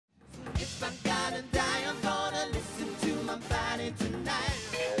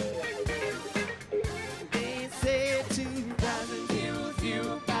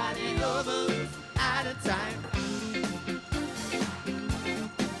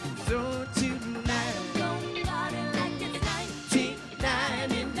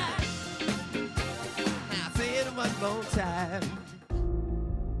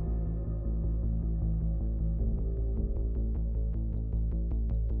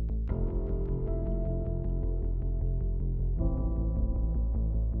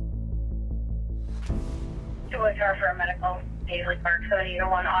2HR for a medical, Paisley Park,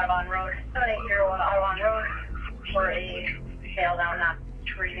 7801 Audubon Road, 7801 Audubon Road, for a tail down, not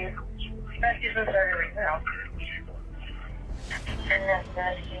treated. Rescues and surgery, And that's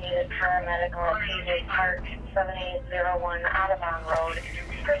investigated paramedical at Paisley Park, 7801 Audubon Road.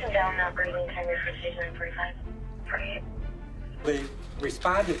 Person down, not breathing, time resuscitation 45. 48. They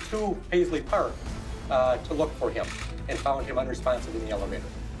responded to Paisley Park to look for him and found him unresponsive in the elevator.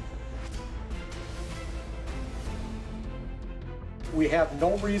 We have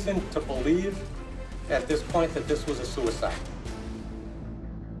no reason to believe at this point that this was a suicide.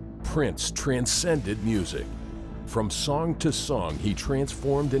 Prince transcended music. From song to song, he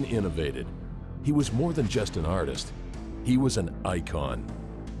transformed and innovated. He was more than just an artist. He was an icon.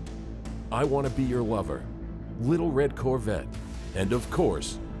 I Want to Be Your Lover, Little Red Corvette, and of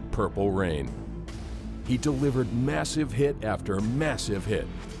course, Purple Rain. He delivered massive hit after massive hit,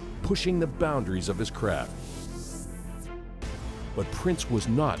 pushing the boundaries of his craft. But Prince was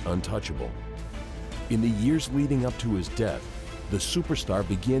not untouchable. In the years leading up to his death, the superstar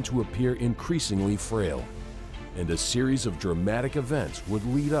began to appear increasingly frail, and a series of dramatic events would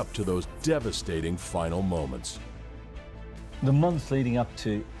lead up to those devastating final moments. The months leading up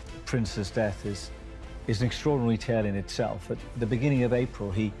to Prince's death is an extraordinary tale in itself. At the beginning of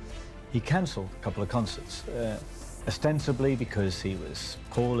April, he cancelled a couple of concerts, ostensibly because he was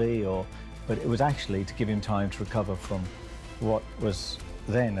poorly, but it was actually to give him time to recover from what was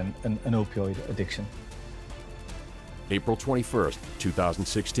then an opioid addiction. April 21st,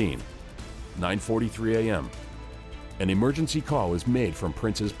 2016, 9:43 a.m. An emergency call is made from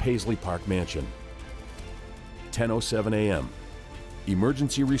Prince's Paisley Park mansion. 10:07 a.m.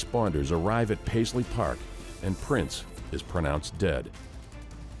 Emergency responders arrive at Paisley Park, and Prince is pronounced dead.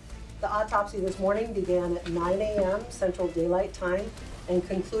 The autopsy this morning began at 9 a.m. Central Daylight Time and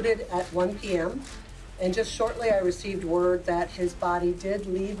concluded at 1 p.m. And just shortly, I received word that his body did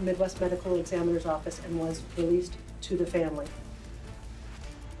leave Midwest Medical Examiner's office and was released to the family.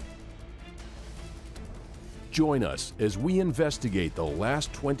 Join us as we investigate the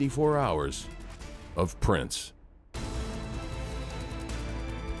last 24 hours of Prince.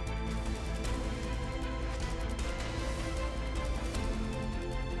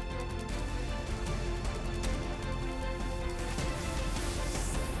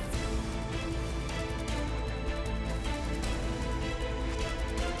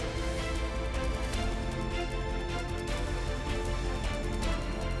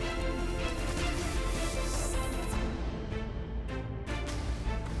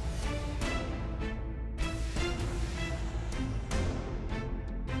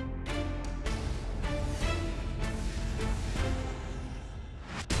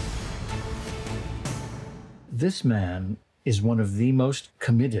 This man is one of the most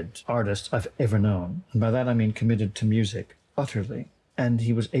committed artists I've ever known. And by that I mean committed to music, utterly. And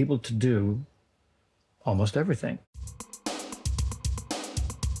he was able to do almost everything.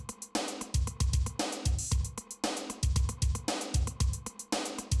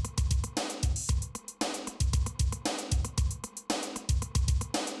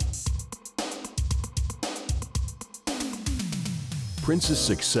 Prince's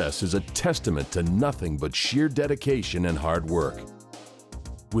success is a testament to nothing but sheer dedication and hard work.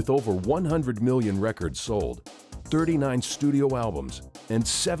 With over 100 million records sold, 39 studio albums, and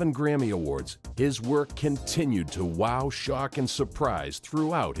 7 Grammy Awards, his work continued to wow, shock, and surprise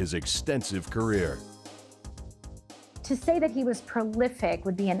throughout his extensive career. To say that he was prolific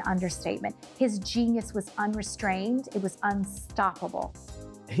would be an understatement. His genius was unrestrained, it was unstoppable.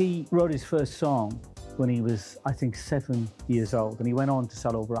 He wrote his first song when he was, I think, 7 years old, and he went on to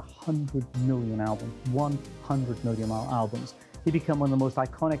sell over 100 million albums, 100 million albums. He became one of the most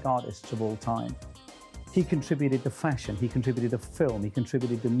iconic artists of all time. He contributed to fashion, he contributed to film, he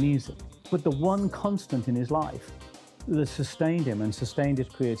contributed to music. But the one constant in his life that sustained him and sustained his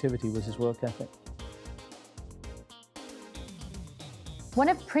creativity was his work ethic. One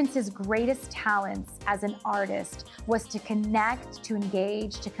of Prince's greatest talents as an artist was to connect, to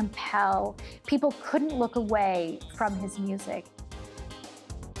engage, to compel. People couldn't look away from his music.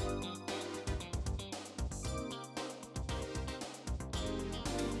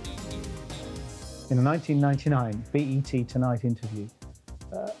 In a 1999 BET Tonight interview,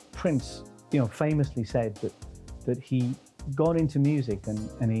 Prince, famously said that he got into music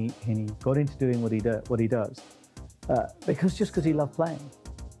and he got into doing what he does because he loved playing,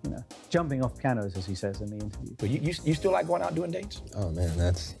 jumping off pianos, as he says in the interview. But you still like going out doing dates? Oh man,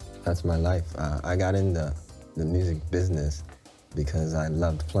 that's my life. I got into the music business because I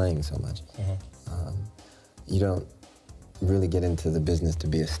loved playing so much. really get into the business to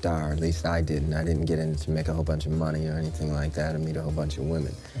be a star. At least I didn't. I didn't get in to make a whole bunch of money or anything like that or meet a whole bunch of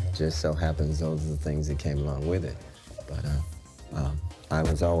women. Just so happens those are the things that came along with it. But I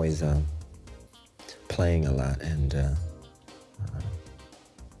was always playing a lot, and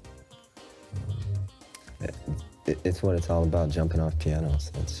it's what it's all about, jumping off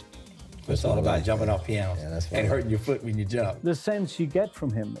pianos. It's all about jumping off pianos and hurting your foot when you jump. The sense you get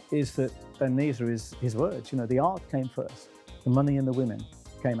from him is that, and these are his words, you know, the art came first, the money and the women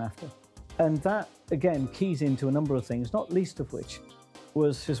came after. And that, again, keys into a number of things, not least of which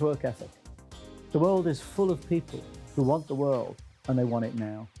was his work ethic. The world is full of people who want the world, and they want it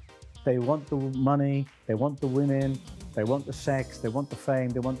now. They want the money, they want the women, they want the sex, they want the fame,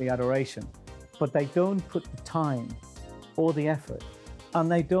 they want the adoration, but they don't put the time or the effort, and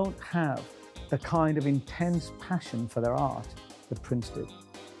they don't have the kind of intense passion for their art that Prince did.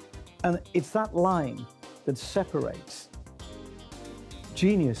 And it's that line that separates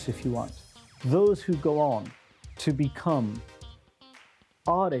genius, if you want, those who go on to become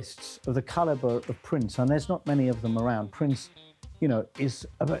artists of the caliber of Prince, and there's not many of them around. Prince, you know, is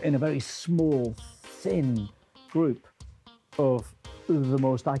in a very small, thin group of the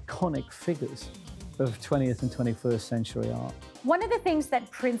most iconic figures of 20th and 21st century art. One of the things that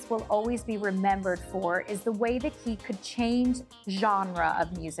Prince will always be remembered for is the way that he could change genre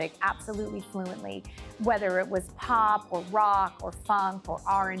of music absolutely fluently, whether it was pop or rock or funk or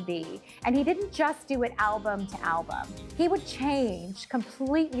R&B. And he didn't just do it album to album. He would change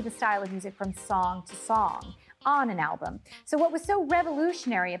completely the style of music from song to song on an album. So what was so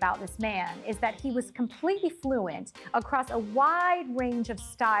revolutionary about this man is that he was completely fluent across a wide range of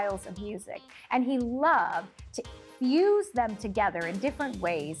styles of music, and he loved to fuse them together in different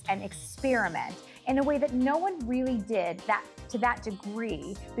ways and experiment in a way that no one really did that to that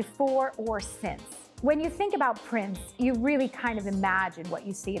degree before or since. When you think about Prince, you really kind of imagine what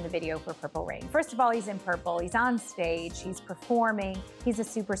you see in the video for Purple Rain. First of all, he's in purple, he's on stage, he's performing, he's a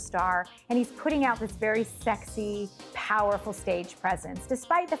superstar, and he's putting out this very sexy, powerful stage presence.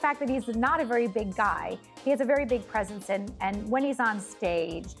 Despite the fact that he's not a very big guy, he has a very big presence, and when he's on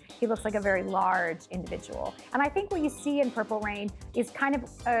stage, he looks like a very large individual. And I think what you see in Purple Rain is kind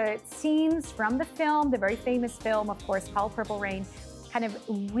of scenes from the film, the very famous film, of course, called Purple Rain, kind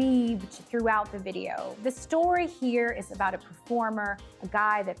of weaved throughout the video. The story here is about a performer, a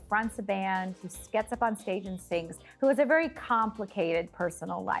guy that fronts a band, who gets up on stage and sings, who has a very complicated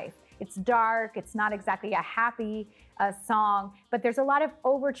personal life. It's dark, it's not exactly a happy song, but there's a lot of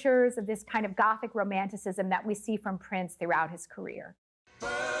overtures of this kind of gothic romanticism that we see from Prince throughout his career.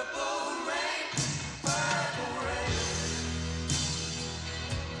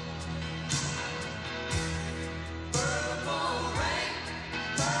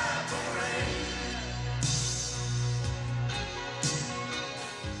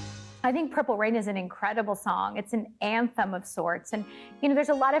 I think Purple Rain is an incredible song. It's an anthem of sorts. And, you know, there's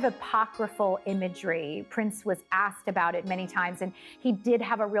a lot of apocryphal imagery. Prince was asked about it many times, and he did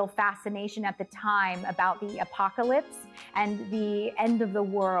have a real fascination at the time about the apocalypse and the end of the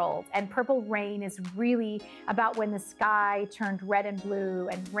world. And Purple Rain is really about when the sky turned red and blue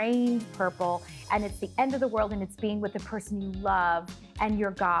and rained purple, and it's the end of the world, and it's being with the person you love and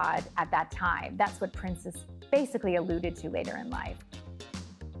your God at that time. That's what Prince is basically alluded to later in life.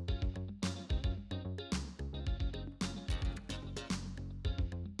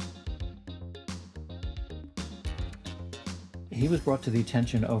 He was brought to the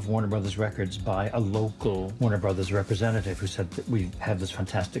attention of Warner Brothers Records by a local Warner Brothers representative who said that we have this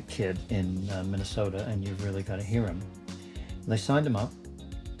fantastic kid in Minnesota and you've really got to hear him. They signed him up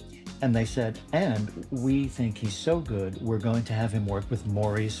and they said, and we think he's so good, we're going to have him work with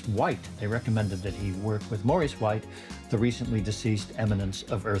Maurice White. They recommended that he work with Maurice White, the recently deceased eminence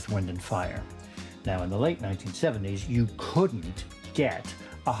of Earth, Wind and Fire. Now in the late 1970s, you couldn't get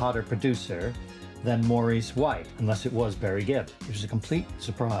a hotter producer than Maurice White, unless it was Barry Gibb. It was a complete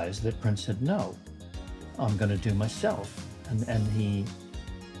surprise that Prince said, no, I'm gonna do myself. And he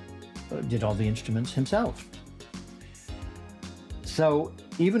did all the instruments himself. So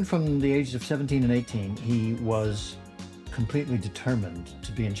even from the ages of 17 and 18, he was completely determined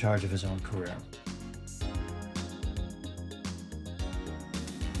to be in charge of his own career.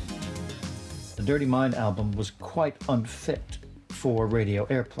 The Dirty Mind album was quite unfit for radio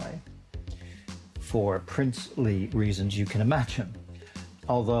airplay, for princely reasons you can imagine.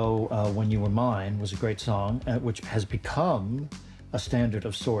 Although When You Were Mine was a great song, which has become a standard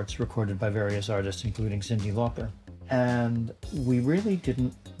of sorts recorded by various artists, including Cyndi Lauper. And we really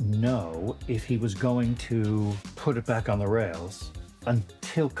didn't know if he was going to put it back on the rails until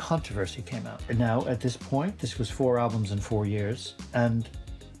until Controversy came out. And now, at this point, this was 4 albums in 4 years, and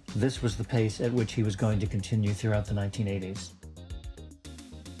this was the pace at which he was going to continue throughout the 1980s.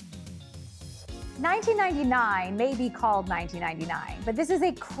 1999 may be called 1999, but this is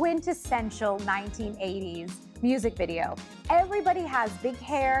a quintessential 1980s music video. Everybody has big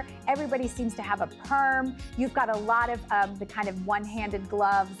hair, everybody seems to have a perm. You've got a lot of the kind of one-handed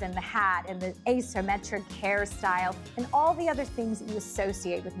gloves and the hat and the asymmetric hairstyle and all the other things that you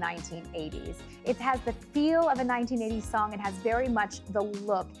associate with 1980s. It has the feel of a 1980s song. It has very much the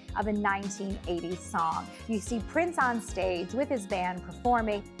look of a 1980s song. You see Prince on stage with his band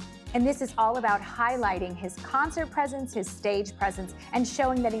performing. And this is all about highlighting his concert presence, his stage presence, and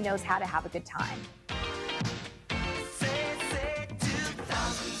showing that he knows how to have a good time.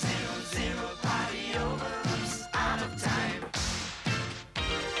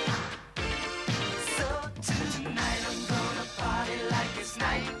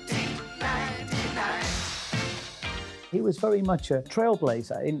 He was very much a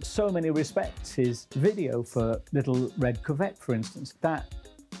trailblazer in so many respects. His video for Little Red Corvette, for instance, that,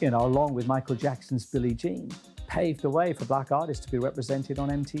 along with Michael Jackson's Billie Jean, paved the way for black artists to be represented on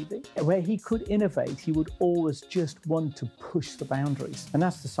MTV. Where he could innovate, he would always just want to push the boundaries. And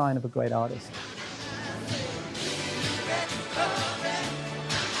that's the sign of a great artist.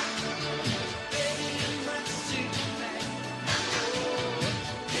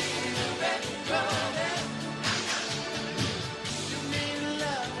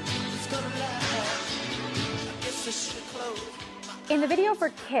 In the video for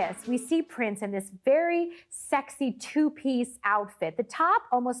Kiss, we see Prince in this very sexy 2-piece outfit. The top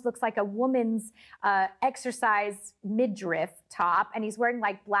almost looks like a woman's exercise midriff top, and he's wearing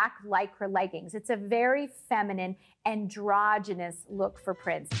like black lycra leggings. It's a very feminine, androgynous look for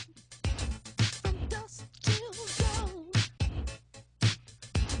Prince.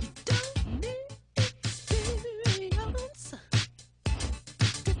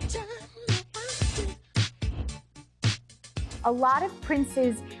 A lot of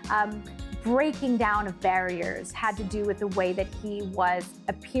Prince's breaking down of barriers had to do with the way that he was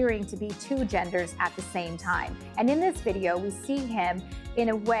appearing to be 2 genders at the same time. And in this video, we see him in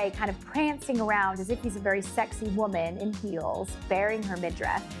a way kind of prancing around as if he's a very sexy woman in heels, bearing her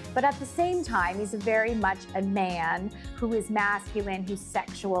midriff. But at the same time, he's very much a man who is masculine, who's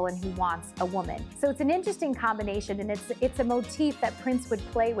sexual, and who wants a woman. So it's an interesting combination, and it's a motif that Prince would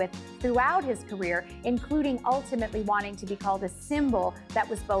play with throughout his career, including ultimately wanting to be called a symbol that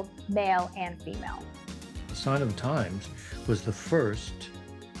was both male and female. The Sign of the Times was the first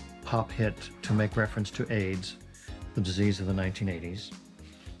pop hit to make reference to AIDS, the disease of the 1980s.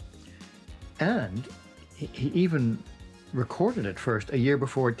 And he even recorded it first a year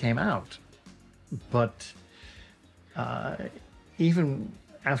before it came out. But even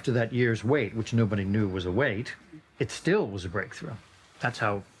after that year's wait, which nobody knew was a wait, it still was a breakthrough. That's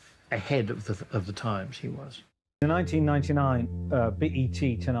how ahead of the times he was. In the 1999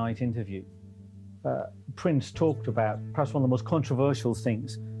 BET Tonight interview, Prince talked about perhaps one of the most controversial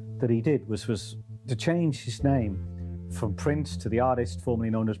things that he did was to change his name from Prince to the artist formerly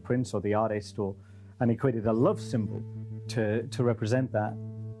known as Prince, or the artist, and he created a love symbol to represent that.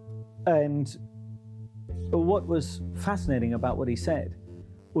 And what was fascinating about what he said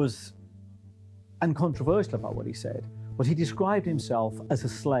was, and controversial about what he said, was he described himself as a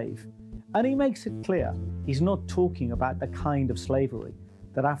slave. And he makes it clear he's not talking about the kind of slavery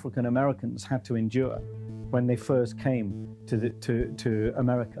that African Americans had to endure when they first came to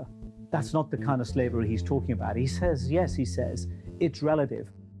America. That's not the kind of slavery he's talking about. He says, yes, he says, it's relative.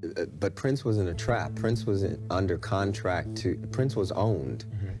 But Prince was in a trap. Prince was under contract to, Prince was owned,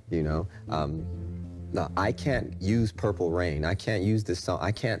 you know. Now, I can't use Purple Rain. I can't use this song.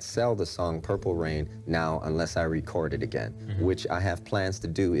 I can't sell the song Purple Rain now unless I record it again, which I have plans to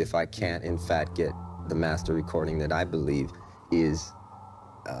do if I can't, in fact, get the master recording that I believe is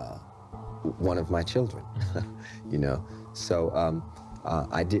one of my children, you know. So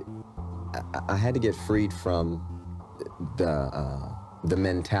I had to get freed from the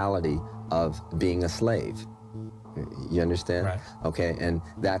mentality of being a slave. You understand? Right. Okay, and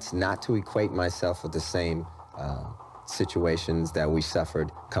that's not to equate myself with the same situations that we suffered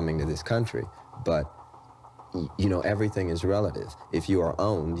coming to this country, but you know, everything is relative. If you are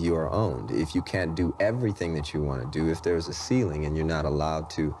owned, you are owned. If you can't do everything that you want to do, if there's a ceiling and you're not allowed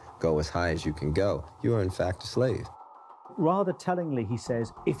to go as high as you can go, you are in fact a slave. Rather tellingly, he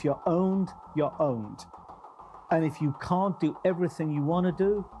says, if you're owned, you're owned. And if you can't do everything you want to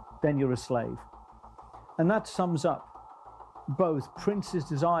do, then you're a slave. And that sums up both Prince's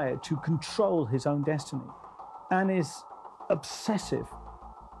desire to control his own destiny and his obsessive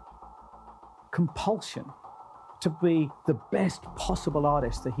compulsion to be the best possible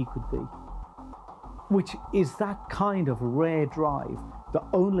artist that he could be, which is that kind of rare drive that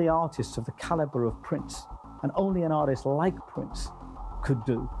only artists of the caliber of Prince and only an artist like Prince could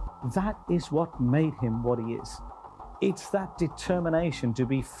do. That is what made him what he is. It's that determination to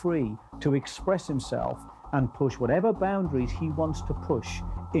be free, to express himself and push whatever boundaries he wants to push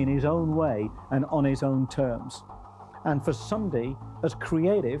in his own way and on his own terms. And for somebody as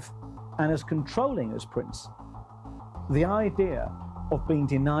creative and as controlling as Prince, the idea of being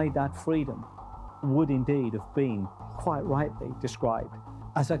denied that freedom would indeed have been quite rightly described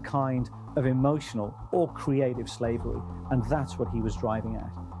as a kind of emotional or creative slavery, and that's what he was driving at.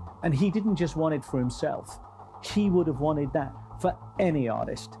 And he didn't just want it for himself. He would have wanted that for any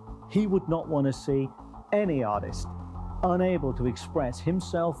artist. He would not want to see any artist unable to express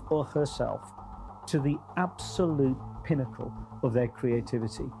himself or herself to the absolute pinnacle of their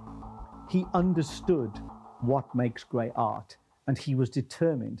creativity. He understood what makes great art, and he was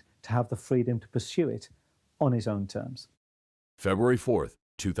determined to have the freedom to pursue it on his own terms. February 4th,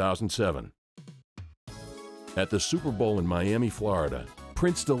 2007. At the Super Bowl in Miami, Florida,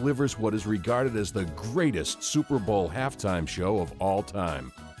 Prince delivers what is regarded as the greatest Super Bowl halftime show of all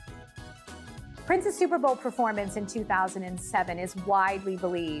time. Prince's Super Bowl performance in 2007 is widely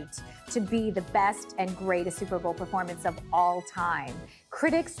believed to be the best and greatest Super Bowl performance of all time.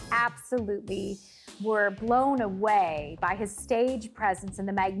 Critics absolutely were blown away by his stage presence and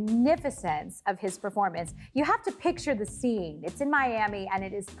the magnificence of his performance. You have to picture the scene. It's in Miami and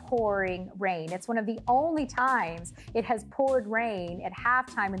it is pouring rain. It's one of the only times it has poured rain at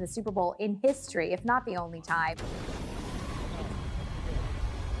halftime in the Super Bowl in history, if not the only time.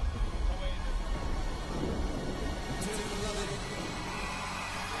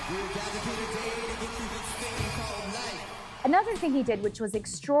 Another thing he did, which was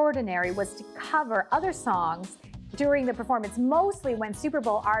extraordinary, was to cover other songs during the performance. Mostly when Super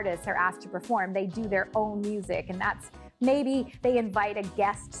Bowl artists are asked to perform, they do their own music, and that's maybe they invite a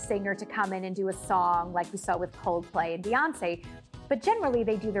guest singer to come in and do a song like we saw with Coldplay and Beyonce, but generally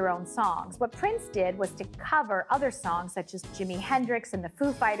they do their own songs. What Prince did was to cover other songs such as Jimi Hendrix and the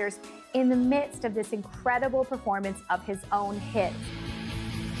Foo Fighters in the midst of this incredible performance of his own hits.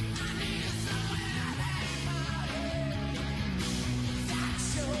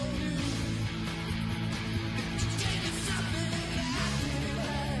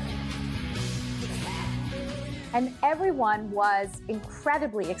 And everyone was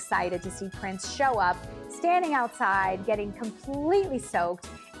incredibly excited to see Prince show up, standing outside, getting completely soaked,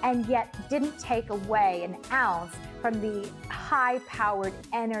 and yet didn't take away an ounce from the high-powered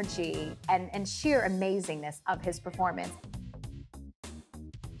energy and sheer amazingness of his performance.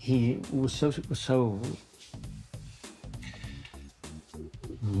 He was so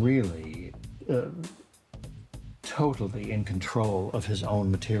really totally in control of his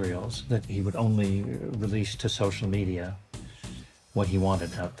own materials that he would only release to social media what he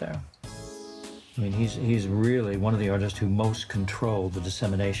wanted out there. I mean, he's really one of the artists who most control the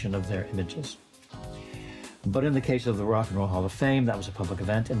dissemination of their images. But in the case of the Rock and Roll Hall of Fame, that was a public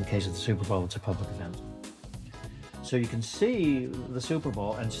event. In the case of the Super Bowl, it's a public event. So you can see the Super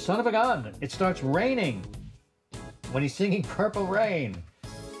Bowl, and son of a gun, it starts raining when he's singing Purple Rain.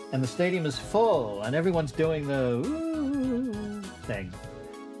 And the stadium is full, and everyone's doing the ooh thing.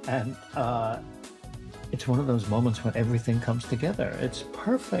 And it's one of those moments when everything comes together. It's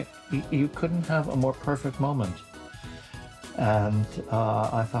perfect. You couldn't have a more perfect moment. And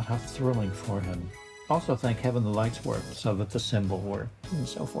I thought how thrilling for him. Also, thank heaven the lights worked so that the symbol worked and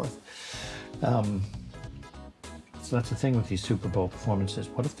so forth. So that's the thing with these Super Bowl performances.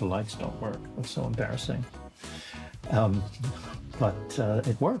 What if the lights don't work? It's so embarrassing. But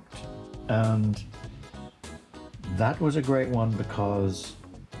it worked, and that was a great one because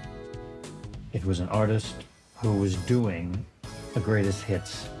it was an artist who was doing a greatest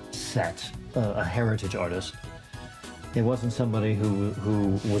hits set, a heritage artist. It wasn't somebody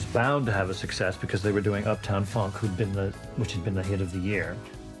who was bound to have a success because they were doing Uptown Funk, which had been the hit of the year.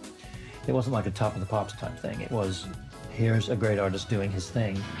 It wasn't like a Top of the Pops type thing. It was, here's a great artist doing his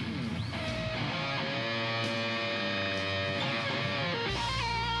thing.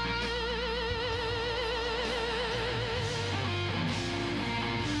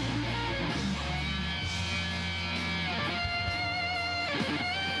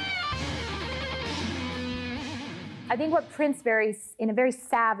 I think what Prince in a very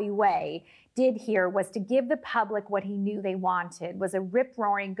savvy way did here was to give the public what he knew they wanted, was a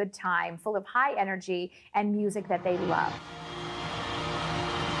rip-roaring good time full of high energy and music that they love.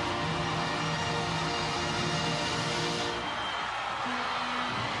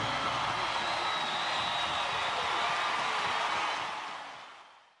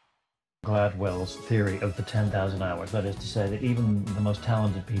 Gladwell's theory of the 10,000 hours. That is to say that even the most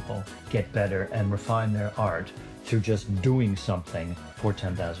talented people get better and refine their art through just doing something for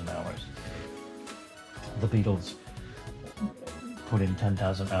 10,000 hours. The Beatles put in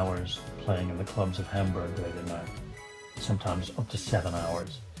 10,000 hours playing in the clubs of Hamburg late at night, sometimes up to 7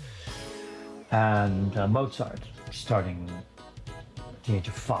 hours. And Mozart, starting at the age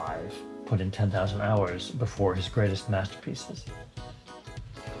of 5, put in 10,000 hours before his greatest masterpieces.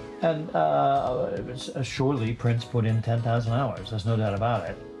 And surely Prince put in 10,000 hours, there's no doubt about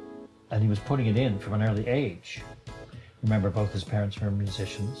it. And he was putting it in from an early age. Remember, both his parents were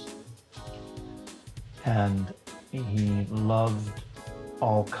musicians. And he loved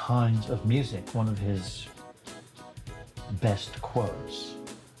all kinds of music. One of his best quotes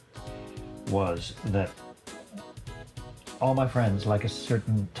was that all my friends like a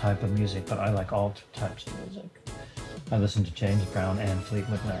certain type of music, but I like all types of music. I listen to James Brown and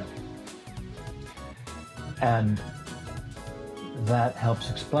Fleetwood Mac. And that helps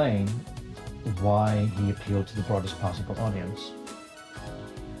explain why he appealed to the broadest possible audience.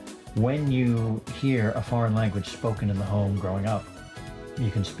 When you hear a foreign language spoken in the home growing up,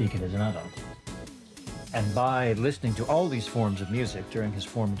 you can speak it as an adult. And by listening to all these forms of music during his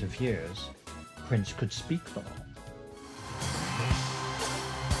formative years, Prince could speak them all.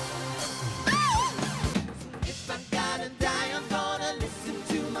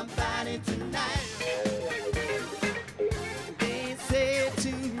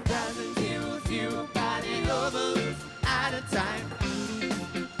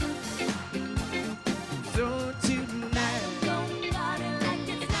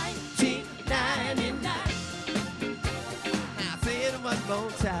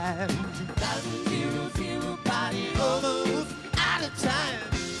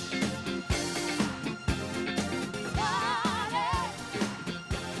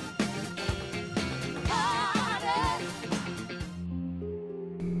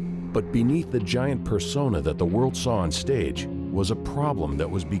 But beneath the giant persona that the world saw on stage was a problem that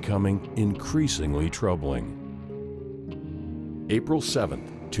was becoming increasingly troubling. April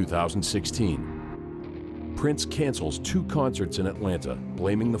 7th, 2016. Prince cancels 2 concerts in Atlanta,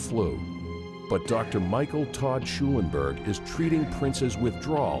 blaming the flu. But Dr. Michael Todd Schulenberg is treating Prince's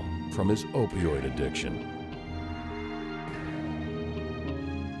withdrawal from his opioid addiction.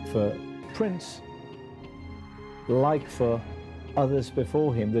 For Prince, like for others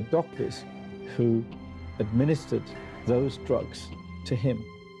before him, the doctors who administered those drugs to him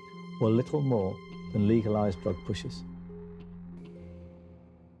were little more than legalized drug pushers.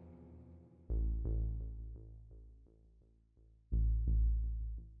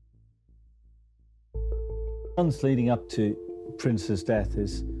 Months leading up to Prince's death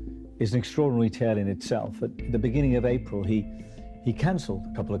is an extraordinary tale in itself. At the beginning of April, he cancelled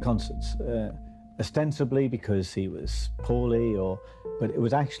a couple of concerts. Ostensibly because he was poorly, but it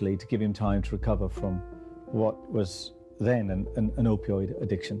was actually to give him time to recover from what was then an opioid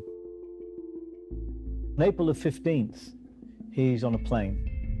addiction. On April the 15th, he's on a plane.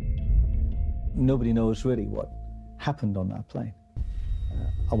 Nobody knows really what happened on that plane,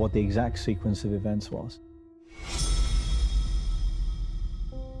 or what the exact sequence of events was.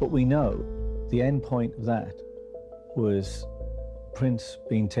 But we know the end point of that was Prince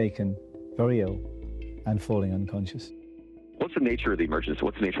being taken very ill and falling unconscious. What's the nature of the emergency?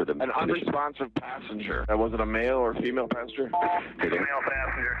 What's the nature of the An unresponsive passenger. Was it a male or female passenger? Female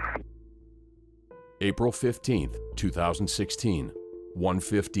passenger. April 15th, 2016,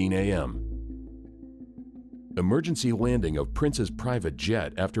 1:15 a.m. Emergency landing of Prince's private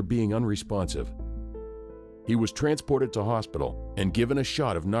jet after being unresponsive. He was transported to hospital and given a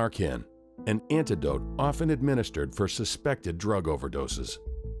shot of Narcan, an antidote often administered for suspected drug overdoses.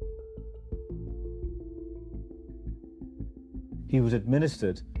 He was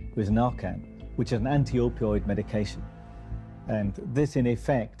administered with Narcan, which is an anti-opioid medication. And this, in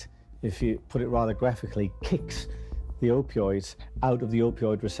effect, if you put it rather graphically, kicks the opioids out of the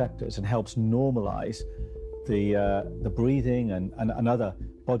opioid receptors and helps normalize the breathing and other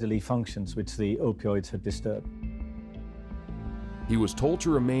bodily functions which the opioids had disturbed. He was told to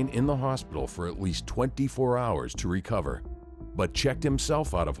remain in the hospital for at least 24 hours to recover, but checked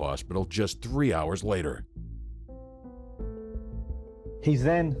himself out of hospital just 3 hours later. He's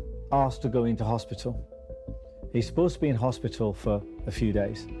then asked to go into hospital. He's supposed to be in hospital for a few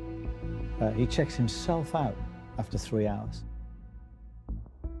days. He checks himself out after 3 hours.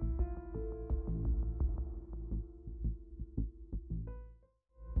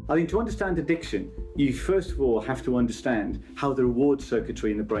 I think to understand addiction, you first of all have to understand how the reward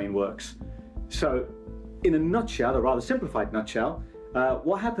circuitry in the brain works. So, in a nutshell, a rather simplified nutshell,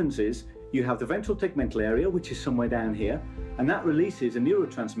 what happens is you have the ventral tegmental area, which is somewhere down here, and that releases a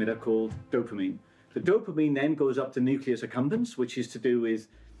neurotransmitter called dopamine. The dopamine then goes up to nucleus accumbens, which is to do with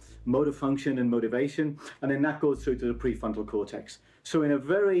motor function and motivation, and then that goes through to the prefrontal cortex. So in a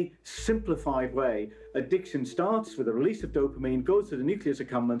very simplified way, addiction starts with a release of dopamine, goes to the nucleus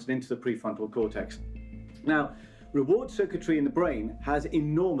accumbens and into the prefrontal cortex. Now, reward circuitry in the brain has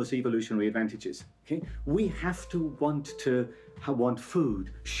enormous evolutionary advantages. Okay? We have to want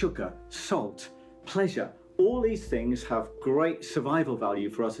food, sugar, salt, pleasure. All these things have great survival value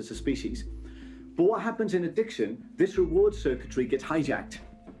for us as a species. But what happens in addiction, this reward circuitry gets hijacked,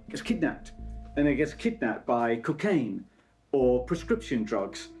 gets kidnapped, and it gets kidnapped by cocaine or prescription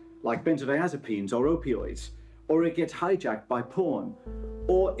drugs like benzodiazepines or opioids, or it gets hijacked by porn,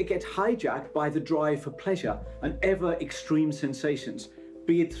 or it gets hijacked by the drive for pleasure and ever extreme sensations,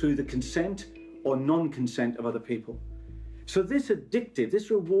 be it through the consent or non-consent of other people. So this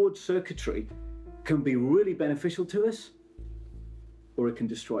reward circuitry can be really beneficial to us, or it can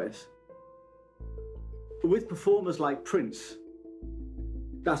destroy us. With performers like Prince,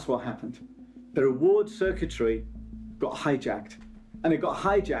 that's what happened. The reward circuitry got hijacked, and it got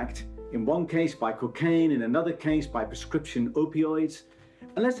hijacked in one case by cocaine, in another case by prescription opioids.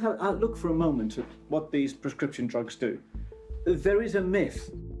 And let's look for a moment at what these prescription drugs do. There is a myth,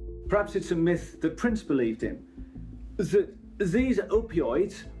 perhaps it's a myth that Prince believed in, that these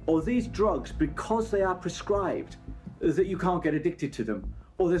opioids or these drugs, because they are prescribed, that you can't get addicted to them,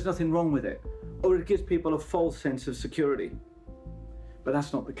 or there's nothing wrong with it, or it gives people a false sense of security. But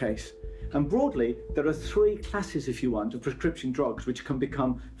that's not the case. And broadly, there are three classes, if you want, of prescription drugs which can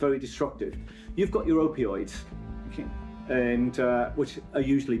become very destructive. You've got your opioids, okay, and which are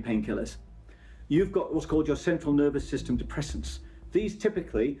usually painkillers. You've got what's called your central nervous system depressants. These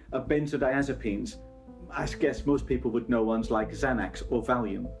typically are benzodiazepines. I guess most people would know ones like Xanax or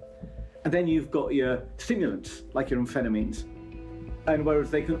Valium. And then you've got your stimulants, like your amphetamines. And whereas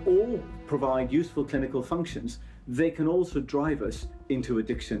they can all provide useful clinical functions, they can also drive us into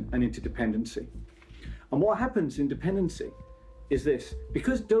addiction and into dependency. And what happens in dependency is this: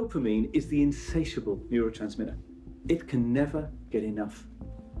 because dopamine is the insatiable neurotransmitter, it can never get enough.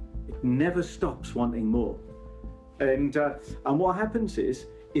 It never stops wanting more. And what happens is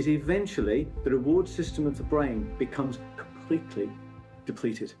eventually the reward system of the brain becomes completely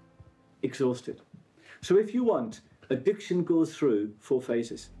depleted, exhausted. So if you want, addiction goes through 4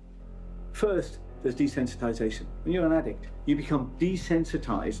 phases. First, there's desensitization. When you're an addict, you become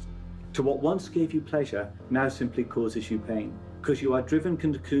desensitized to what once gave you pleasure, now simply causes you pain, because you are driven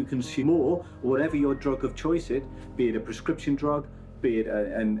to consume more, whatever your drug of choice is, be it a prescription drug, be it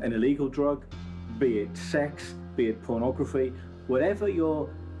an illegal drug, be it sex, be it pornography, whatever your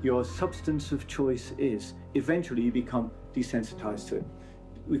substance of choice is, eventually you become desensitized to it.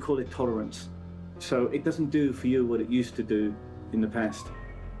 We call it tolerance. So it doesn't do for you what it used to do in the past.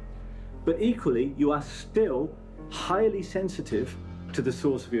 But equally, you are still highly sensitive to the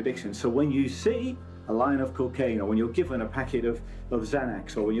source of your addiction. So when you see a line of cocaine, or when you're given a packet of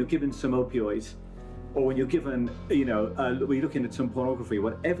Xanax, or when you're given some opioids, or when you're given, when you're looking at some pornography,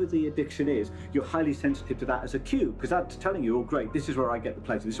 whatever the addiction is, you're highly sensitive to that as a cue, because that's telling you, oh great, this is where I get the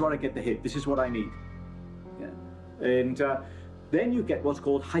pleasure, this is where I get the hit, this is what I need. Yeah. And then you get what's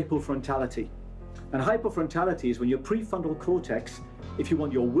called hypofrontality. And hypofrontality is when your prefrontal cortex, if you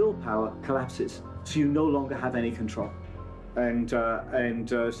want, your willpower collapses, so you no longer have any control. And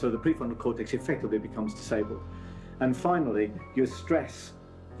so the prefrontal cortex effectively becomes disabled. And finally, your stress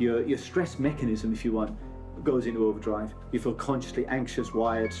mechanism, if you want, goes into overdrive. You feel consciously anxious,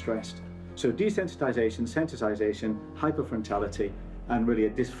 wired, stressed. So desensitization, sensitization, hypofrontality, and really a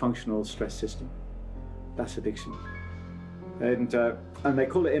dysfunctional stress system. That's addiction. And they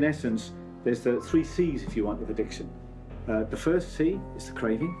call it, in essence, there's the 3 C's, if you want, of addiction. The first C is the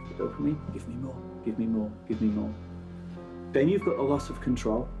craving, the dopamine. Give me more, give me more, give me more. Then you've got a loss of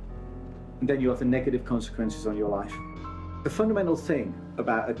control, and then you have the negative consequences on your life. The fundamental thing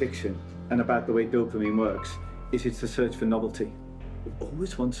about addiction and about the way dopamine works is it's the search for novelty. You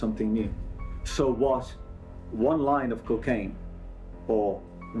always want something new. So what one line of cocaine or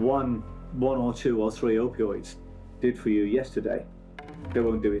one or 2 or 3 opioids did for you yesterday, they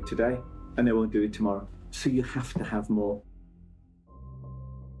won't do it today, and they won't do it tomorrow. So you have to have more.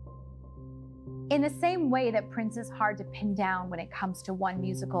 In the same way that Prince is hard to pin down when it comes to one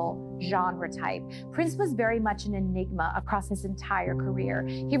musical genre type, Prince was very much an enigma across his entire career.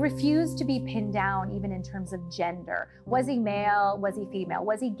 He refused to be pinned down even in terms of gender. Was he male? Was he female?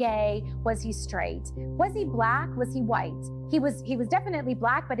 Was he gay? Was he straight? Was he black? Was he white? He was definitely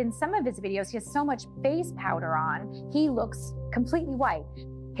black, but in some of his videos, he has so much face powder on, he looks completely white.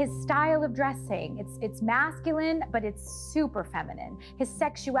 His style of dressing, it's masculine, but it's super feminine. His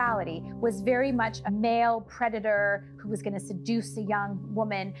sexuality was very much a male predator who was going to seduce a young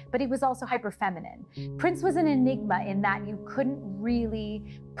woman, but he was also hyper feminine. Prince was an enigma in that you couldn't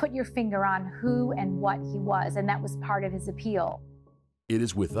really put your finger on who and what he was, and that was part of his appeal. It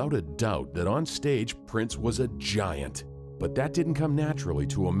is without a doubt that on stage, Prince was a giant. But that didn't come naturally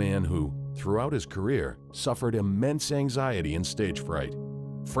to a man who, throughout his career, suffered immense anxiety and stage fright.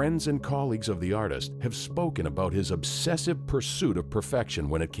 Friends and colleagues of the artist have spoken about his obsessive pursuit of perfection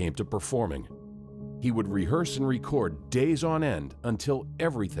when it came to performing. He would rehearse and record days on end until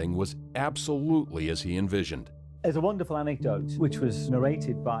everything was absolutely as he envisioned. There's a wonderful anecdote which was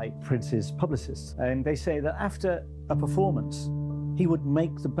narrated by Prince's publicists, and they say that after a performance, he would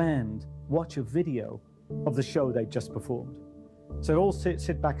make the band watch a video of the show they'd just performed. So they'd all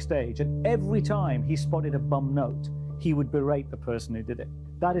sit backstage, and every time he spotted a bum note, he would berate the person who did it.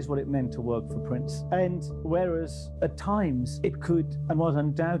 That is what it meant to work for Prince. And whereas at times it could and was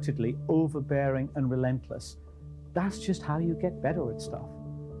undoubtedly overbearing and relentless, that's just how you get better at stuff.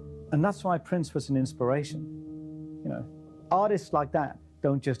 And that's why Prince was an inspiration. You know, artists like that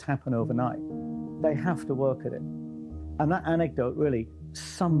don't just happen overnight. They have to work at it. And that anecdote really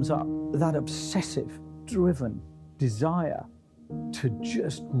sums up that obsessive, driven desire to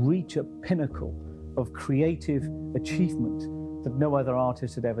just reach a pinnacle of creative achievement that no other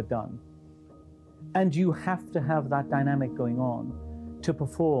artist had ever done. And you have to have that dynamic going on to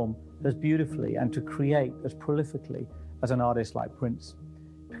perform as beautifully and to create as prolifically as an artist like Prince.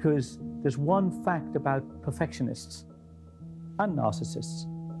 Because there's one fact about perfectionists and narcissists,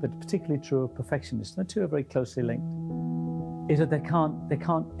 but particularly true of perfectionists, and the two are very closely linked, is that they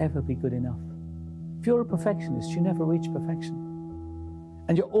can't ever be good enough. If you're a perfectionist, you never reach perfection.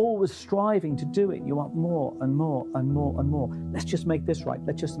 And you're always striving to do it. You want more and more and more and more. Let's just make this right.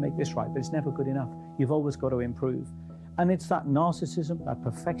 Let's just make this right. But it's never good enough. You've always got to improve. And it's that narcissism, that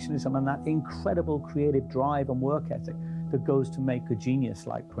perfectionism, and that incredible creative drive and work ethic that goes to make a genius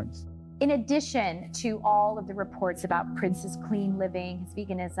like Prince. In addition to all of the reports about Prince's clean living, his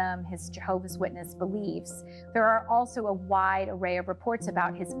veganism, his Jehovah's Witness beliefs, there are also a wide array of reports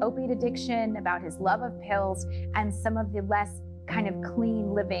about his opiate addiction, about his love of pills, and some of the less kind of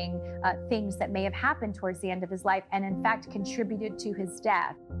clean living things that may have happened towards the end of his life and in fact contributed to his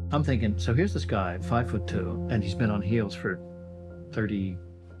death. I'm thinking, so here's this guy, 5'2", and he's been on heels for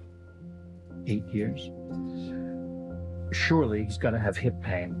 38 years. Surely he's got to have hip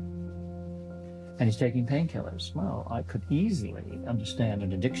pain. And he's taking painkillers. Well, I could easily understand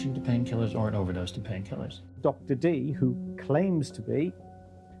an addiction to painkillers or an overdose to painkillers. Dr. D, who claims to be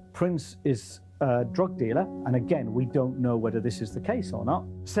Prince is a drug dealer, and again, we don't know whether this is the case or not,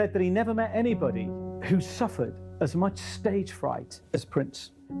 said that he never met anybody who suffered as much stage fright as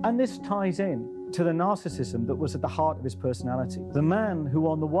Prince. And this ties in to the narcissism that was at the heart of his personality. The man who,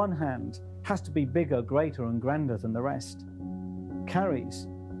 on the one hand, has to be bigger, greater, and grander than the rest, carries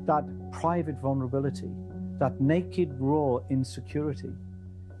that private vulnerability, that naked, raw insecurity,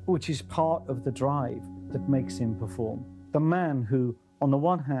 which is part of the drive that makes him perform. The man who, on the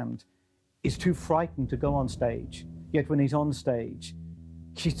one hand, is too frightened to go on stage, yet when he's on stage,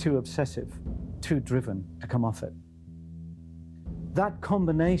 he's too obsessive, too driven to come off it. That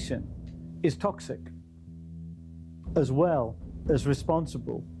combination is toxic, as well as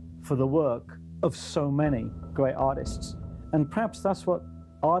responsible for the work of so many great artists. And perhaps that's what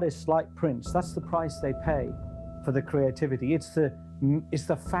artists like Prince, that's the price they pay for the creativity. It's the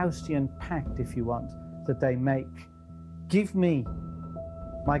Faustian pact, if you want, that they make. Give me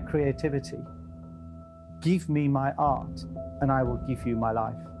my creativity, give me my art, and I will give you my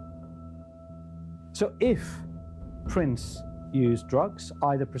life. So if Prince used drugs,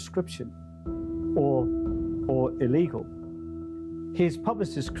 either prescription or illegal, his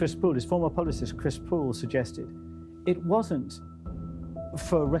publicist, Chris Poole, his former publicist, Chris Poole, suggested it wasn't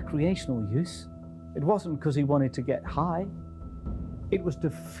for recreational use. It wasn't because he wanted to get high. It was to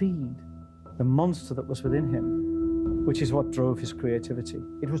feed the monster that was within him, which is what drove his creativity.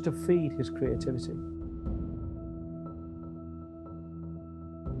 It was to feed his creativity.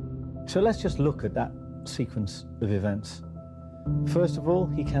 So let's just look at that sequence of events. First of all,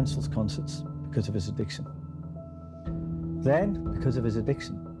 he cancels concerts because of his addiction. Then, because of his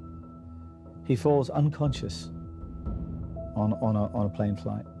addiction, he falls unconscious on a plane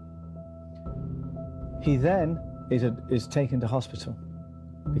flight. He then is taken to hospital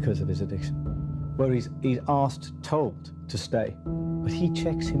because of his addiction, where he's told to stay, but he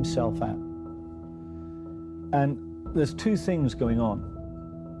checks himself out. And there's two things going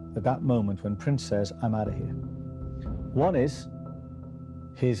on at that moment when Prince says, I'm out of here. One is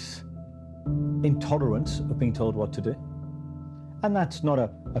his intolerance of being told what to do. And that's not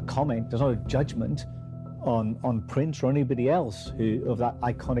a comment, there's not a judgment on Prince or anybody else of that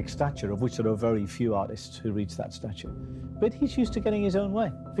iconic stature, of which there are very few artists who reach that stature. But he's used to getting his own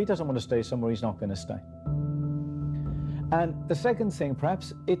way. If he doesn't want to stay somewhere, he's not going to stay. And the second thing,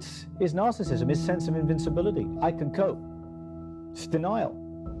 perhaps, it's his narcissism, his sense of invincibility. I can cope. It's denial.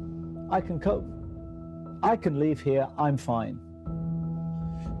 I can cope. I can leave here, I'm fine.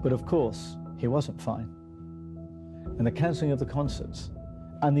 But of course, he wasn't fine. And the cancelling of the concerts,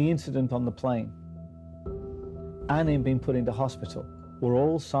 and the incident on the plane, and him being put into hospital were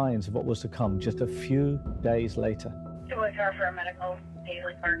all signs of what was to come just a few days later. Two-way car for a medical,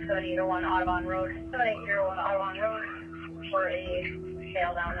 Paisley Park, 7801 Audubon Road, 7801 Audubon Road, for a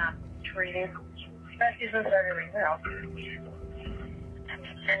sail down that treating. Rescue's been started right now.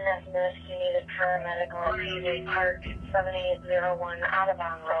 And that's rescue needed paramedical at Paisley Park, 7801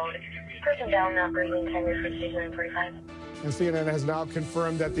 Audubon Road. Person down, not breathing, time resuscitation 45. And CNN has now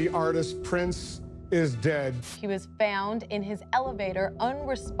confirmed that the artist Prince is dead. He was found in his elevator,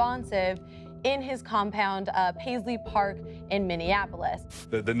 unresponsive, in his compound, Paisley Park in Minneapolis.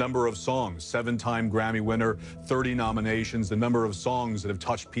 The number of songs, 7-time Grammy winner, 30 nominations, the number of songs that have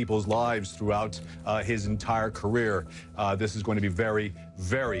touched people's lives throughout his entire career. This is going to be very,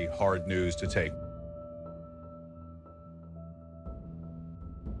 very hard news to take.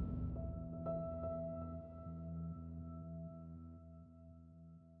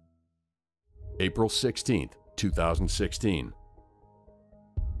 April 16th, 2016.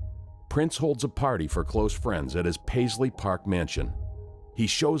 Prince holds a party for close friends at his Paisley Park mansion. He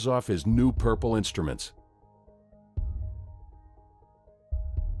shows off his new purple instruments.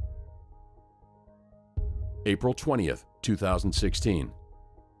 April 20th, 2016.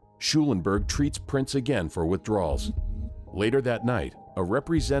 Schulenberg treats Prince again for withdrawals. Later that night, a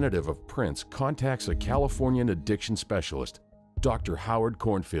representative of Prince contacts a Californian addiction specialist, Dr. Howard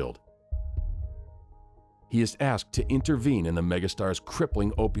Cornfield. He is asked to intervene in the megastar's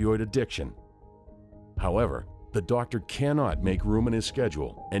crippling opioid addiction. However, the doctor cannot make room in his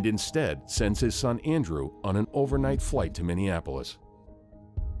schedule and instead sends his son Andrew on an overnight flight to Minneapolis.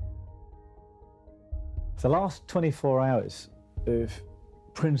 The last 24 hours of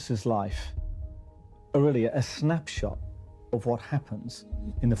Prince's life are really a snapshot of what happens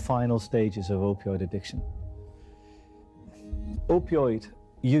in the final stages of opioid addiction. Opioid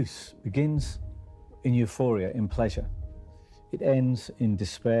use begins in euphoria, in pleasure. It ends in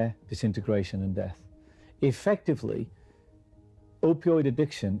despair, disintegration, and death. Effectively, opioid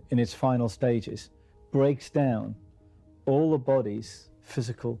addiction in its final stages breaks down all the body's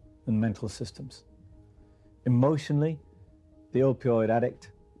physical and mental systems. Emotionally, the opioid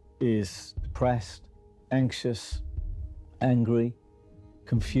addict is depressed, anxious, angry,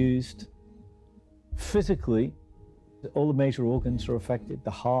 confused. Physically, all the major organs are affected, the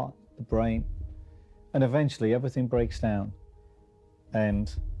heart, the brain, and eventually everything breaks down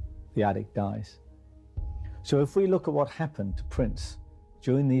and the addict dies. So if we look at what happened to Prince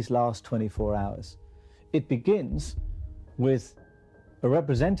during these last 24 hours, it begins with a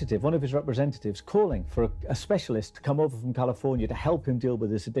representative, one of his representatives, calling for a specialist to come over from California to help him deal with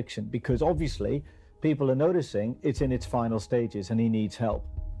this addiction, because obviously people are noticing it's in its final stages and he needs help.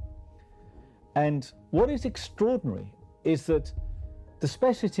 And what is extraordinary is that the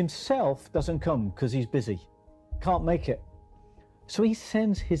specialist himself doesn't come because he's busy, can't make it. So he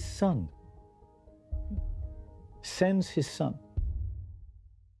sends his son.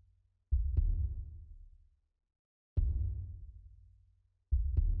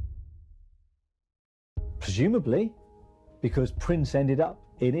 Presumably, because Prince ended up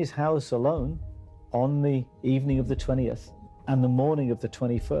in his house alone on the evening of the 20th and the morning of the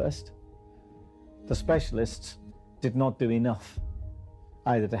 21st, the specialists did not do enough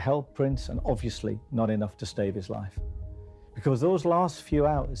either to help Prince and obviously not enough to save his life. Because those last few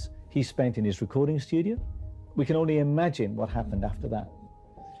hours he spent in his recording studio, we can only imagine what happened after that.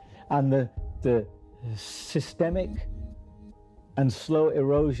 And the systemic and slow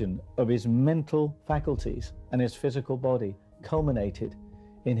erosion of his mental faculties and his physical body culminated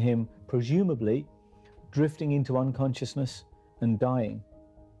in him presumably drifting into unconsciousness and dying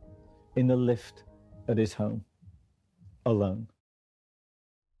in the lift at his home, alone.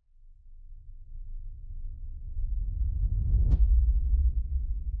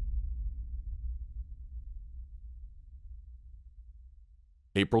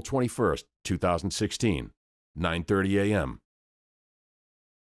 April 21st, 2016, 9:30 a.m.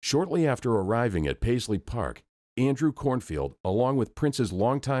 Shortly after arriving at Paisley Park, Andrew Cornfield, along with Prince's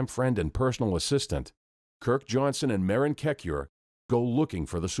longtime friend and personal assistant, Kirk Johnson and Maren Kekure, go looking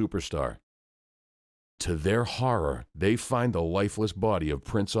for the superstar. To their horror, they find the lifeless body of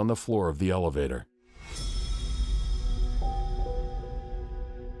Prince on the floor of the elevator.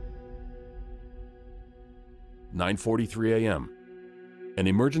 at 9:43 a.m. An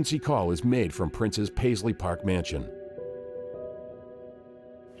emergency call is made from Prince's Paisley Park mansion.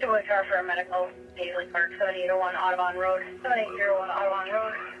 2-way car for a medical, Paisley Park, 7801 Audubon Road, 7801 Audubon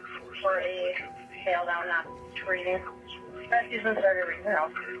Road, for a hail down, not breathing. Rescue's been started right now.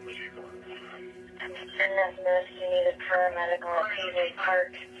 And this you needed paramedical at Paisley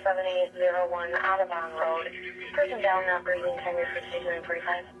Park, 7801 Audubon Road. Person down, not breathing, time your procedure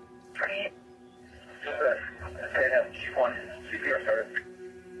 9:45. 48. One CPR started.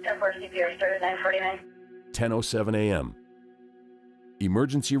 10-4 CPR started, 9:49. 10:07 a.m.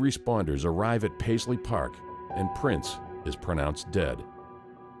 Emergency responders arrive at Paisley Park, and Prince is pronounced dead.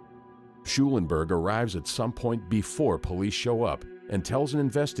 Schulenberg arrives at some point before police show up and tells an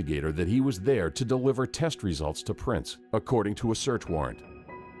investigator that he was there to deliver test results to Prince, according to a search warrant.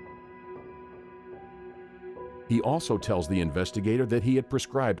 He also tells the investigator that he had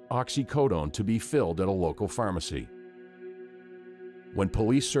prescribed oxycodone to be filled at a local pharmacy. When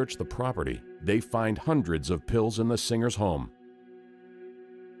police search the property, they find hundreds of pills in the singer's home.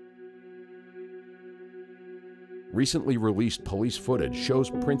 Recently released police footage shows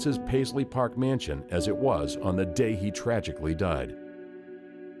Prince's Paisley Park mansion as it was on the day he tragically died.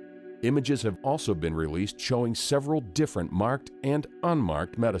 Images have also been released showing several different marked and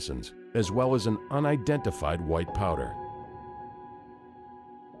unmarked medicines, as well as an unidentified white powder.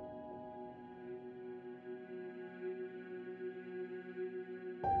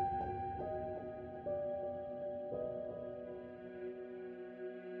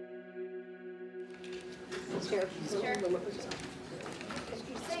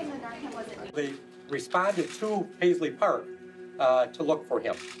 They responded to Paisley Park to look for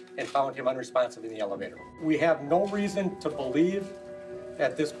him and found him unresponsive in the elevator. We have no reason to believe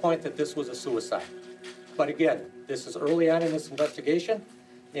at this point that this was a suicide. But again, this is early on in this investigation,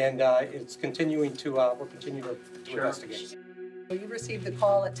 and it's continuing to, we'll continue to investigate. You received the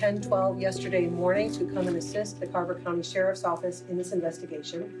call at 10:12 yesterday morning to come and assist the Carver County Sheriff's Office in this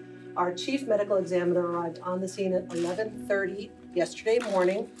investigation. Our chief medical examiner arrived on the scene at 11:30 yesterday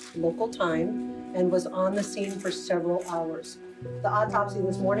morning, local time, and was on the scene for several hours. The autopsy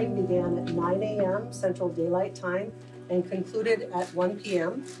this morning began at 9 a.m. Central Daylight Time and concluded at 1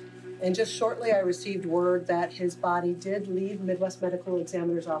 p.m. And just shortly, I received word that his body did leave Midwest Medical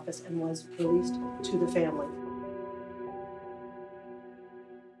Examiner's office and was released to the family.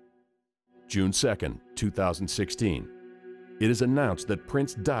 June 2nd, 2016. It is announced that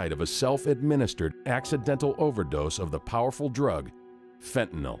Prince died of a self-administered accidental overdose of the powerful drug,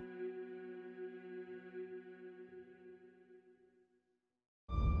 fentanyl.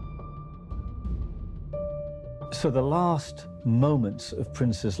 So the last moments of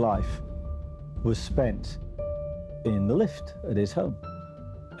Prince's life was spent in the lift at his home.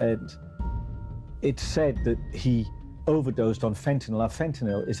 And it's said that he overdosed on fentanyl. Now,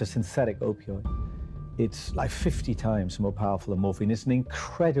 fentanyl is a synthetic opioid. It's like 50 times more powerful than morphine. It's an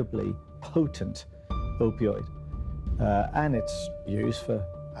incredibly potent opioid. And it's used for,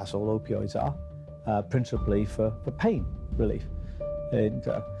 as all opioids are, principally for pain relief. And,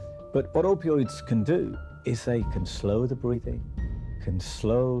 but what opioids can do is they can slow the breathing, can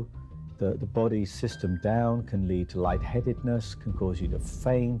slow the body's system down, can lead to lightheadedness, can cause you to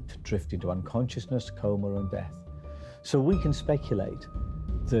faint, drift into unconsciousness, coma, and death. So we can speculate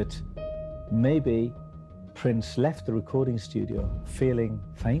that maybe Prince left the recording studio feeling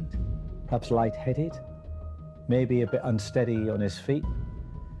faint, perhaps lightheaded, maybe a bit unsteady on his feet,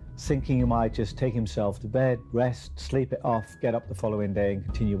 thinking he might just take himself to bed, rest, sleep it off, get up the following day and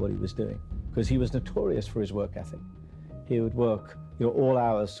continue what he was doing. Because he was notorious for his work ethic. He would work, all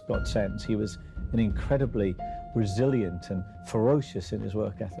hours God sends. He was an incredibly resilient and ferocious in his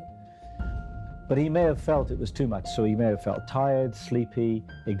work ethic. But he may have felt it was too much, so he may have felt tired, sleepy,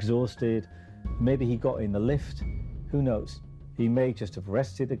 exhausted. Maybe he got in the lift, who knows? He may just have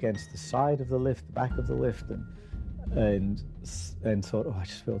rested against the side of the lift, the back of the lift, and thought, oh, I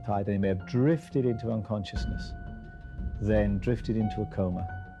just feel tired. And he may have drifted into unconsciousness, then drifted into a coma,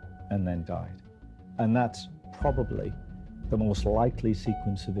 and then died. And that's probably the most likely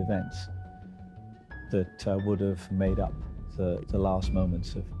sequence of events that would have made up the last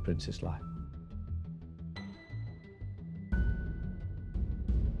moments of Prince's life.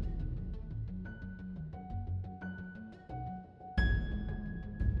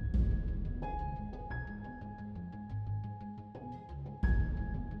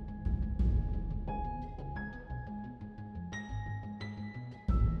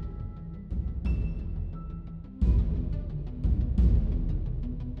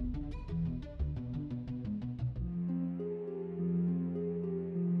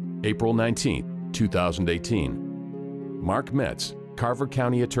 April 19, 2018. Mark Metz, Carver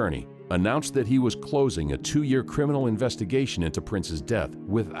County attorney, announced that he was closing a 2-year criminal investigation into Prince's death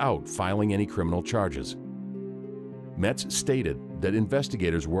without filing any criminal charges. Metz stated that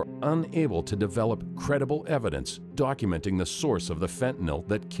investigators were unable to develop credible evidence documenting the source of the fentanyl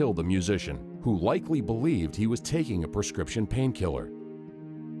that killed the musician, who likely believed he was taking a prescription painkiller.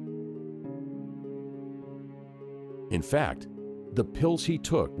 In fact, the pills he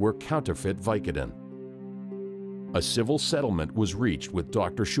took were counterfeit Vicodin. A civil settlement was reached with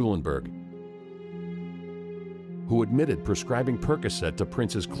Dr. Schulenberg, who admitted prescribing Percocet to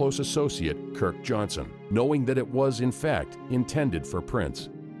Prince's close associate, Kirk Johnson, knowing that it was, in fact, intended for Prince.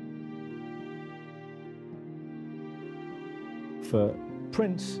 For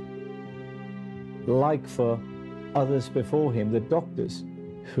Prince, like for others before him, the doctors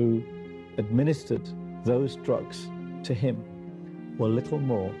who administered those drugs to him were little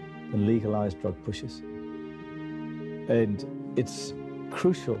more than legalized drug pushers. And it's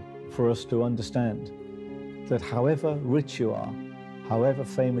crucial for us to understand that however rich you are, however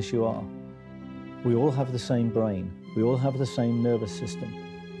famous you are, we all have the same brain, we all have the same nervous system,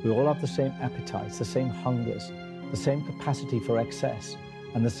 we all have the same appetites, the same hungers, the same capacity for excess,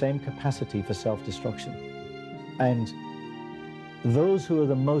 and the same capacity for self-destruction. And those who are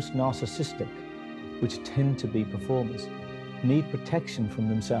the most narcissistic, which tend to be performers, need protection from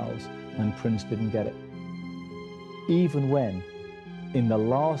themselves, and Prince didn't get it. Even when, in the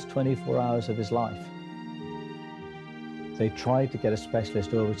last 24 hours of his life, they tried to get a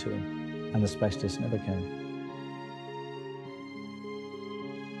specialist over to him, and the specialist never came.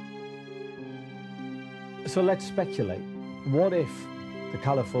 So let's speculate. What if the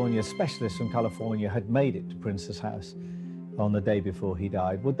California specialists from California had made it to Prince's house on the day before he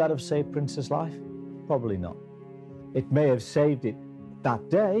died? Would that have saved Prince's life? Probably not. It may have saved it that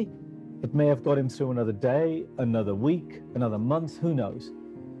day. It may have got him through another day, another week, another month, who knows?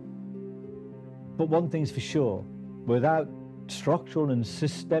 But one thing's for sure, without structural and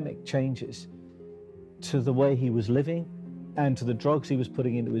systemic changes to the way he was living and to the drugs he was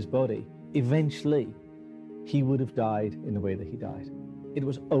putting into his body, eventually he would have died in the way that he died. It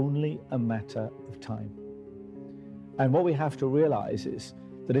was only a matter of time. And what we have to realize is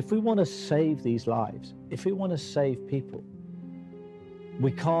that if we want to save these lives, if we want to save people,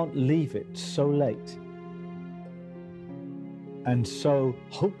 we can't leave it so late and so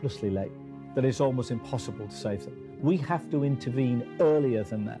hopelessly late that it's almost impossible to save them. We have to intervene earlier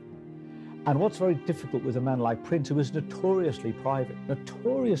than that. And what's very difficult with a man like Prince, who was notoriously private,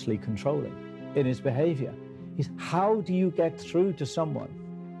 notoriously controlling in his behavior, is how do you get through to someone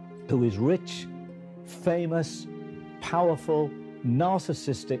who is rich, famous, powerful,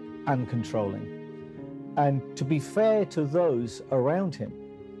 narcissistic, and controlling? And to be fair to those around him,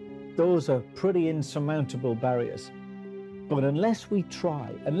 those are pretty insurmountable barriers. But unless we try,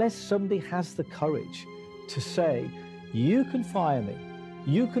 unless somebody has the courage to say, you can fire me,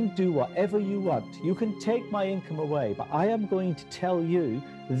 you can do whatever you want, you can take my income away, but I am going to tell you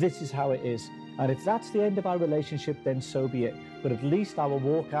this is how it is. And if that's the end of our relationship, then so be it. But at least I will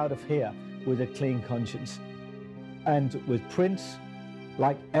walk out of here with a clean conscience. And with Prince,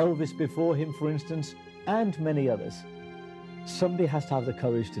 like Elvis before him, for instance, and many others, somebody has to have the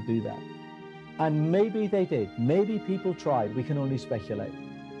courage to do that. And maybe they did, maybe people tried, we can only speculate.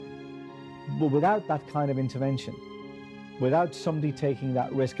 But without that kind of intervention, without somebody taking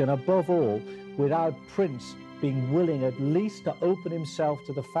that risk, and above all, without Prince being willing at least to open himself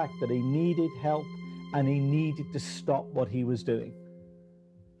to the fact that he needed help and he needed to stop what he was doing.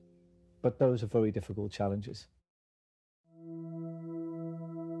 But those are very difficult challenges.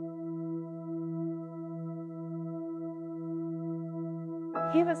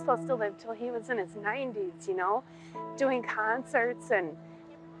 He was supposed to live till he was in his 90s, you know, doing concerts and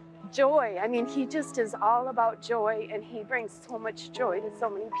joy. I mean, he just is all about joy, and he brings so much joy to so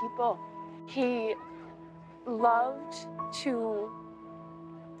many people. He loved to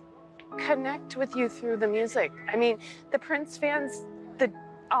connect with you through the music. I mean, the Prince fans,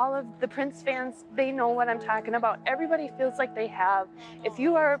 all of the Prince fans, they know what I'm talking about. Everybody feels like they have. If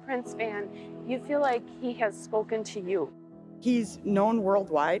you are a Prince fan, you feel like he has spoken to you. He's known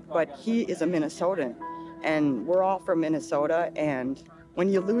worldwide, but he is a Minnesotan, and we're all from Minnesota, and when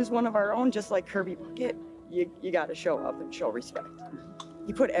you lose one of our own, just like Kirby Puckett, you got to show up and show respect.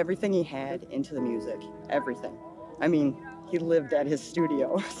 He put everything he had into the music, everything. I mean, he lived at his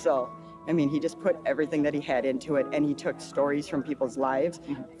studio, so, I mean, he just put everything that he had into it, and he took stories from people's lives,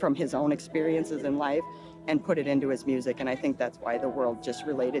 from his own experiences in life, and put it into his music. And I think that's why the world just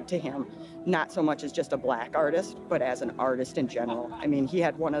related to him, not so much as just a black artist, but as an artist in general. I mean, he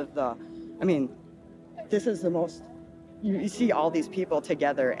had one of the, I mean, this is the most, you see all these people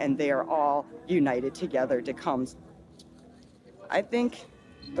together and they are all united together to come. I think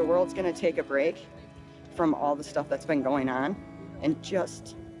the world's gonna take a break from all the stuff that's been going on and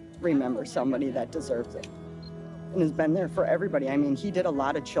just remember somebody that deserves it and has been there for everybody. I mean, he did a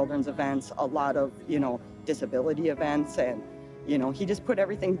lot of children's events, a lot of, you know, disability events, and, you know, he just put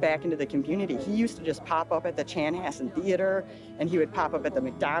everything back into the community. He used to just pop up at the Chanhassen Theater, and he would pop up at the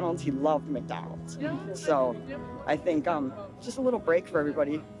McDonald's. He loved McDonald's. So I think just a little break for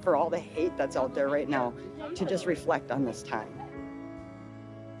everybody, for all the hate that's out there right now, to just reflect on this time.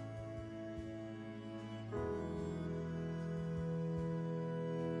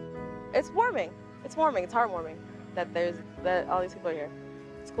 It's warming. It's warming. It's heartwarming that all these people are here.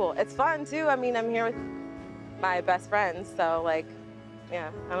 It's cool. It's fun too. I mean, I'm here with my best friends, so like,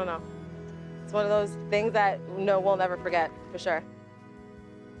 yeah, I don't know. It's one of those things that we'll never forget, for sure.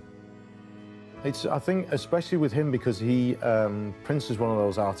 I think, especially with him, because Prince is one of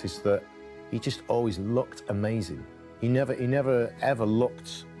those artists that he just always looked amazing. He never ever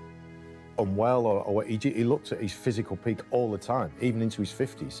looked unwell, or he looked at his physical peak all the time, even into his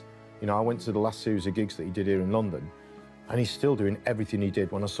 50s. You know, I went to the last series of gigs that he did here in London, and he's still doing everything he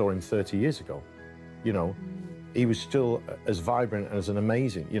did when I saw him 30 years ago. You know, he was still as vibrant and as an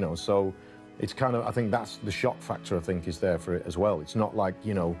amazing, you know, so it's kind of, I think that's the shock factor, I think, is there for it as well. It's not like,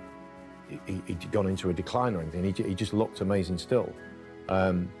 you know, he'd gone into a decline or anything. He just looked amazing still.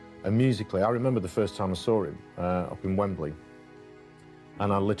 And musically, I remember the first time I saw him up in Wembley,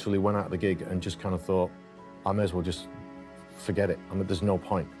 and I literally went out of the gig and just kind of thought, I may as well just forget it. I mean, there's no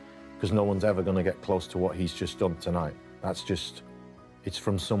point, because no one's ever going to get close to what he's just done tonight. That's just, it's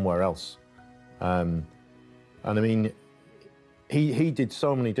from somewhere else. And I mean, he did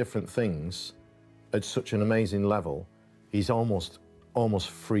so many different things at such an amazing level. He's almost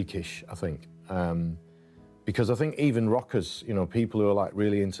freakish, I think. Because I think even rockers, you know, people who are like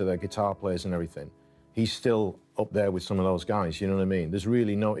really into their guitar players and everything, he's still up there with some of those guys, you know what I mean? There's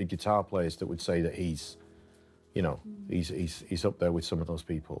really noted guitar players that would say that he's, you know, he's up there with some of those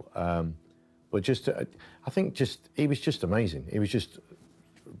people. But just, I think he was just amazing. He was just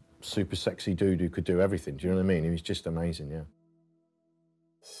a super sexy dude who could do everything, do you know what I mean? He was just amazing, yeah.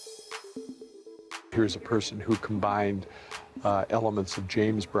 Here's a person who combined elements of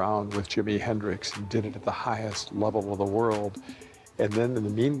James Brown with Jimi Hendrix and did it at the highest level of the world. And then in the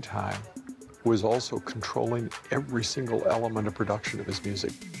meantime, was also controlling every single element of production of his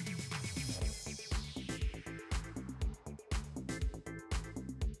music.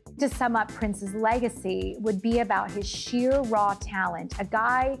 To sum up Prince's legacy would be about his sheer raw talent, a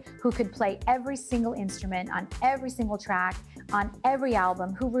guy who could play every single instrument on every single track, on every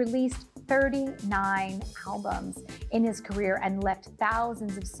album, who released 39 albums in his career and left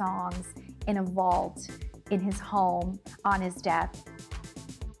thousands of songs in a vault in his home on his death.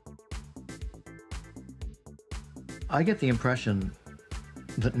 I get the impression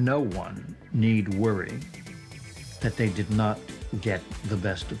that no one need worry that they did not get the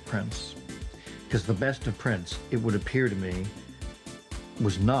best of Prince. Because the best of Prince, it would appear to me,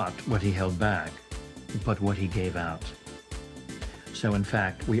 was not what he held back, but what he gave out. So in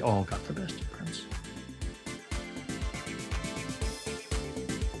fact, we all got the best of Prince.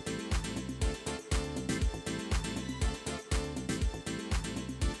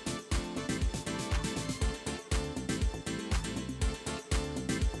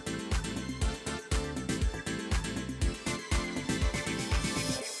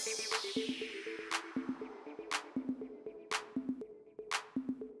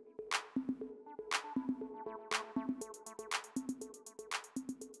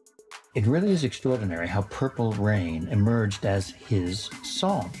 It really is extraordinary how Purple Rain emerged as his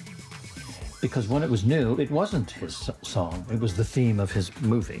song. Because when it was new, it wasn't his song. It was the theme of his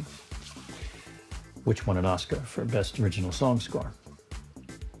movie, which won an Oscar for Best Original Song Score.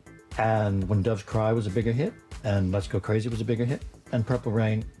 And When Doves Cry was a bigger hit, and Let's Go Crazy was a bigger hit, and Purple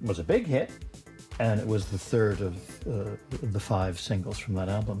Rain was a big hit, and it was the third of the 5 singles from that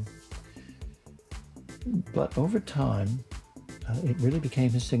album. But over time, it really became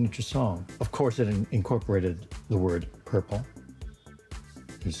his signature song. Of course, it incorporated the word purple,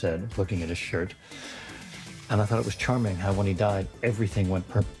 he said, looking at his shirt. And I thought it was charming how when he died, everything went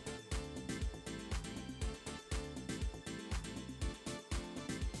purple.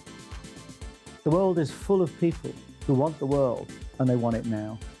 The world is full of people who want the world, and they want it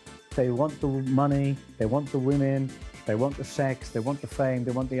now. They want the money, they want the women, they want the sex, they want the fame,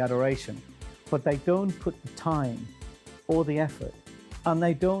 they want the adoration. but they don't put the time or the effort, and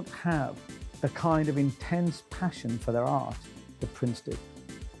they don't have the kind of intense passion for their art that Prince did.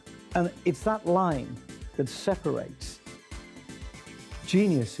 And it's that line that separates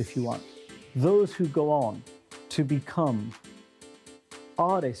genius, if you want, those who go on to become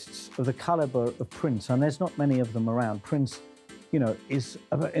artists of the caliber of Prince, and there's not many of them around. Prince, you know, is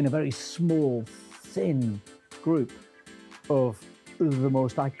in a very small, thin group of the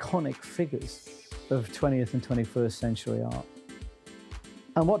most iconic figures of 20th and 21st century art.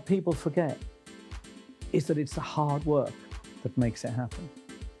 And what people forget is that it's the hard work that makes it happen.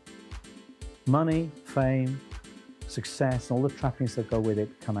 Money, fame, success, and all the trappings that go with it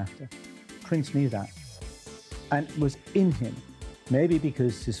come after. Prince knew that, and it was in him. Maybe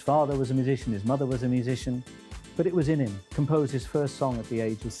because his father was a musician, his mother was a musician, but it was in him. Composed his first song at the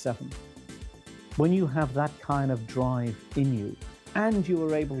age of 7. When you have that kind of drive in you, and you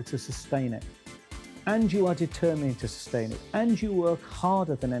are able to sustain it, and you are determined to sustain it, and you work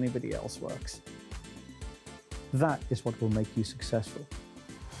harder than anybody else works, that is what will make you successful.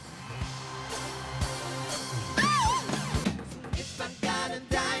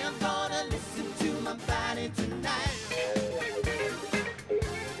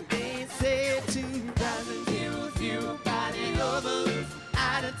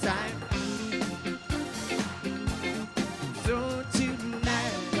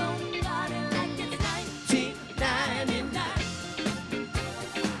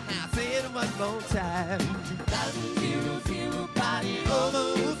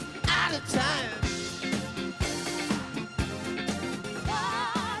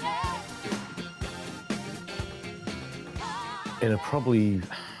 In a probably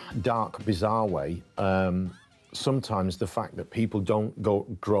dark, bizarre way, sometimes the fact that people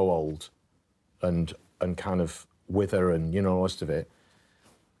don't grow old and kind of wither and, you know, the rest of it,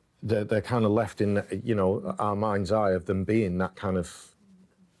 they're kind of left in, you know, our mind's eye of them being that kind of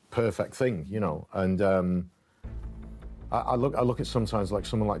perfect thing, you know. And I look at sometimes like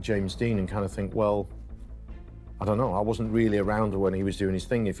someone like James Dean and kind of think, well, I don't know, I wasn't really around when he was doing his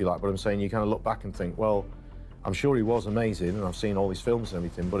thing, if you like, but I'm saying you kind of look back and think, well, I'm sure he was amazing, and I've seen all his films and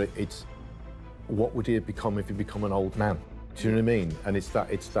everything, but it's what would he have become if he'd become an old man? Do you know what I mean? And it's that,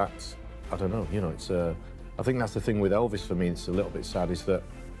 I don't know, you know, I think that's the thing with Elvis for me, it's a little bit sad, is that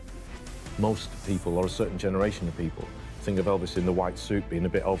most people, or a certain generation of people, think of Elvis in the white suit, being a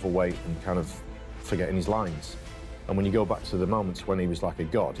bit overweight and kind of forgetting his lines. And when you go back to the moments when he was like a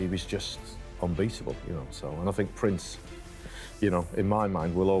god, he was just unbeatable, you know, so, and I think Prince, you know, in my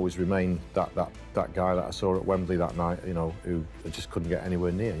mind, will always remain that guy that I saw at Wembley that night, you know, who just couldn't get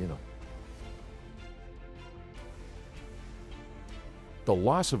anywhere near, you know. The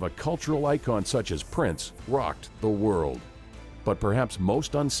loss of a cultural icon such as Prince rocked the world. But perhaps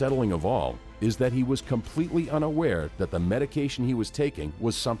most unsettling of all is that he was completely unaware that the medication he was taking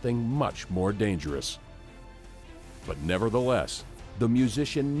was something much more dangerous. But nevertheless, the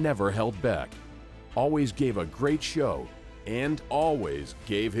musician never held back, always gave a great show, and always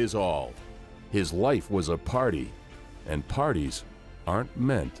gave his all. His life was a party, and parties aren't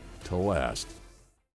meant to last.